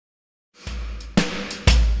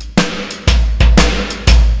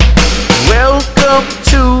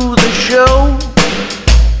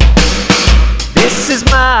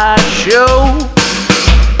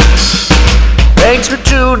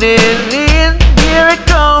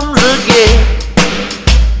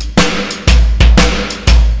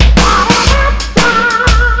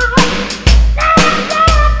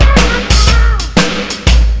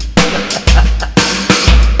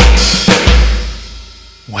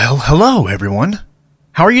Well, hello, everyone.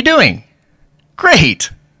 How are you doing? Great.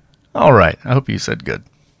 All right. I hope you said good.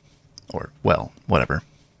 Or, well, whatever.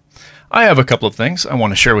 I have a couple of things I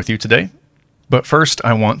want to share with you today. But first,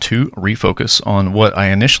 I want to refocus on what I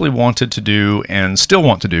initially wanted to do and still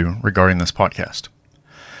want to do regarding this podcast.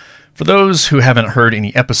 For those who haven't heard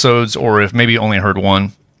any episodes, or have maybe only heard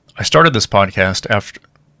one, I started this podcast after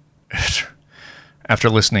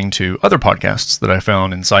listening to other podcasts that I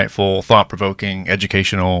found insightful, thought-provoking,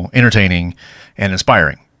 educational, entertaining, and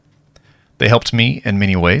inspiring. They helped me in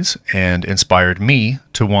many ways and inspired me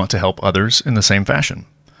to want to help others in the same fashion.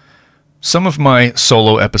 Some of my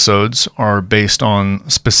solo episodes are based on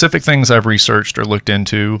specific things I've researched or looked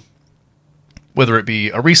into, whether it be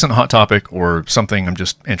a recent hot topic or something I'm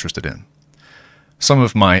just interested in. Some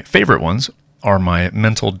of my favorite ones are my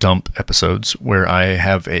mental dump episodes, where I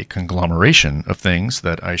have a conglomeration of things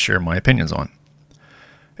that I share my opinions on.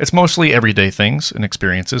 It's mostly everyday things and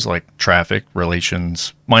experiences like traffic,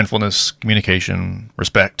 relations, mindfulness, communication,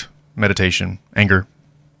 respect, meditation, anger,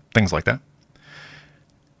 things like that.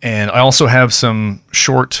 And I also have some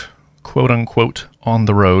short, quote-unquote,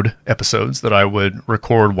 on-the-road episodes that I would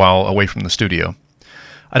record while away from the studio.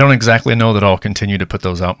 I don't exactly know that I'll continue to put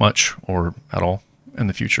those out much, or at all, in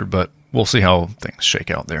the future, but we'll see how things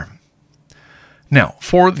shake out there. Now,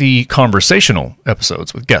 for the conversational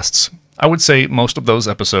episodes with guests, I would say most of those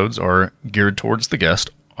episodes are geared towards the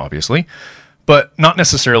guest, obviously, but not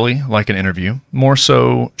necessarily like an interview, more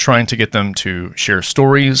so trying to get them to share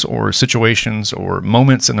stories or situations or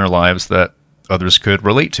moments in their lives that others could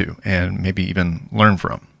relate to and maybe even learn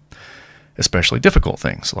from, especially difficult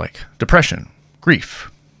things like depression,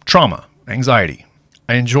 grief, trauma, anxiety.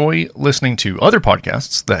 I enjoy listening to other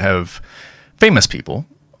podcasts that have famous people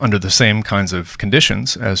under the same kinds of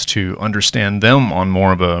conditions as to understand them on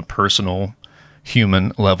more of a personal,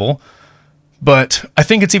 human level. But I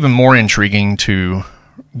think it's even more intriguing to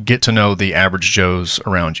get to know the average Joes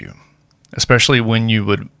around you, especially when you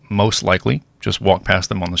would most likely just walk past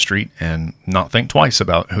them on the street and not think twice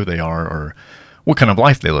about who they are or what kind of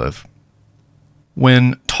life they live.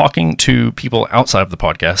 When talking to people outside of the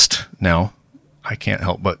podcast now, I can't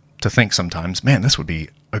help but to think sometimes, man, this would be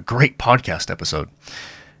a great podcast episode.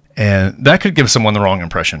 And that could give someone the wrong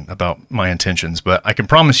impression about my intentions, but I can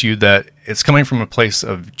promise you that it's coming from a place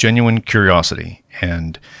of genuine curiosity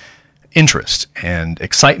and interest and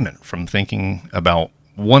excitement from thinking about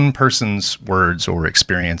one person's words or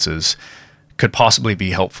experiences could possibly be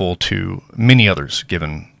helpful to many others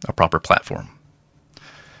given a proper platform.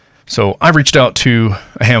 So I've reached out to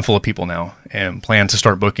a handful of people now and plan to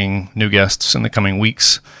start booking new guests in the coming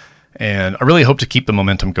weeks. And I really hope to keep the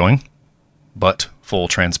momentum going. But full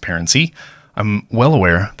transparency, I'm well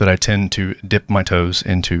aware that I tend to dip my toes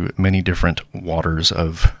into many different waters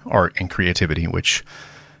of art and creativity, which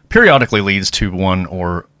periodically leads to one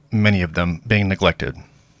or many of them being neglected.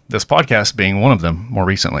 This podcast being one of them more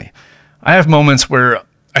recently. I have moments where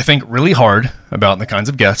I think really hard about the kinds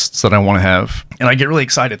of guests that I want to have, and I get really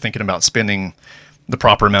excited thinking about spending the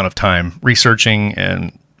proper amount of time researching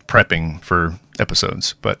and prepping for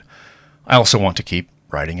episodes. But I also want to keep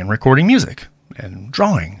writing and recording music and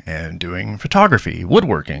drawing and doing photography,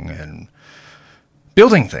 woodworking, and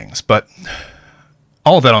building things. But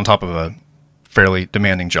all of that on top of a fairly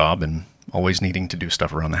demanding job and always needing to do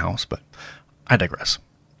stuff around the house. But I digress.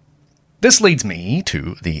 This leads me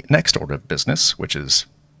to the next order of business, which is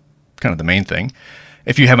kind of the main thing.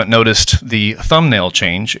 If you haven't noticed the thumbnail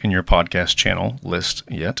change in your podcast channel list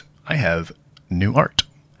yet, I have new art.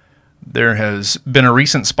 There has been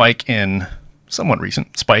a somewhat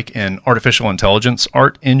recent spike in artificial intelligence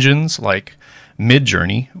art engines like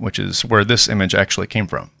Midjourney, which is where this image actually came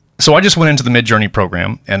from. So I just went into the Midjourney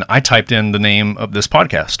program and I typed in the name of this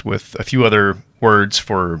podcast with a few other words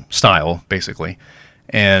for style, basically.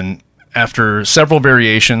 And after several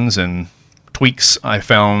variations and tweaks, I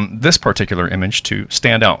found this particular image to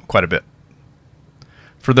stand out quite a bit.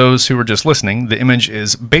 For those who are just listening, the image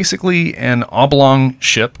is basically an oblong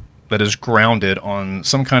ship that is grounded on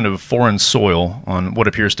some kind of foreign soil on what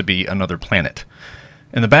appears to be another planet.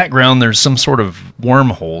 In the background, there's some sort of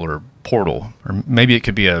wormhole or portal, or maybe it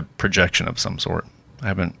could be a projection of some sort. I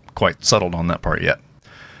haven't quite settled on that part yet.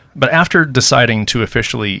 But after deciding to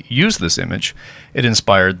officially use this image, it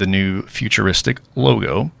inspired the new futuristic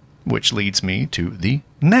logo, which leads me to the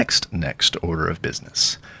next order of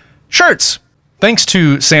business. Shirts! Thanks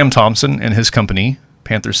to Sam Thompson and his company,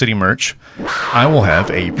 Panther City Merch, I will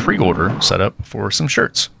have a pre-order set up for some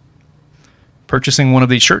shirts. Purchasing one of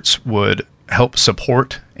these shirts would help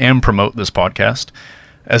support and promote this podcast,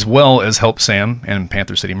 as well as help Sam and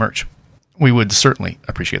Panther City Merch. We would certainly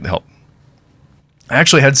appreciate the help. I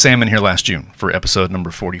actually had Sam in here last June for episode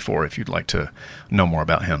number 44 if you'd like to know more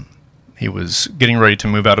about him. He was getting ready to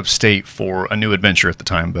move out of state for a new adventure at the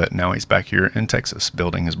time, but now he's back here in Texas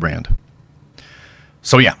building his brand.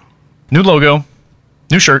 So yeah, new logo,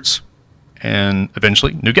 new shirts, and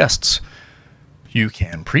eventually new guests. You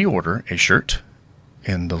can pre-order a shirt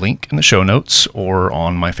in the link in the show notes or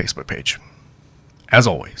on my Facebook page. As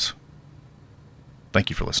always, thank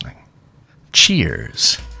you for listening.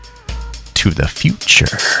 Cheers to the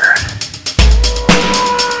future.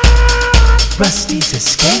 Rusty's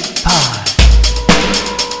Escape Pod.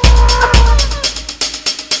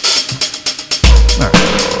 All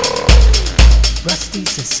right.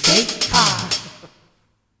 Rusty's Escape Pod.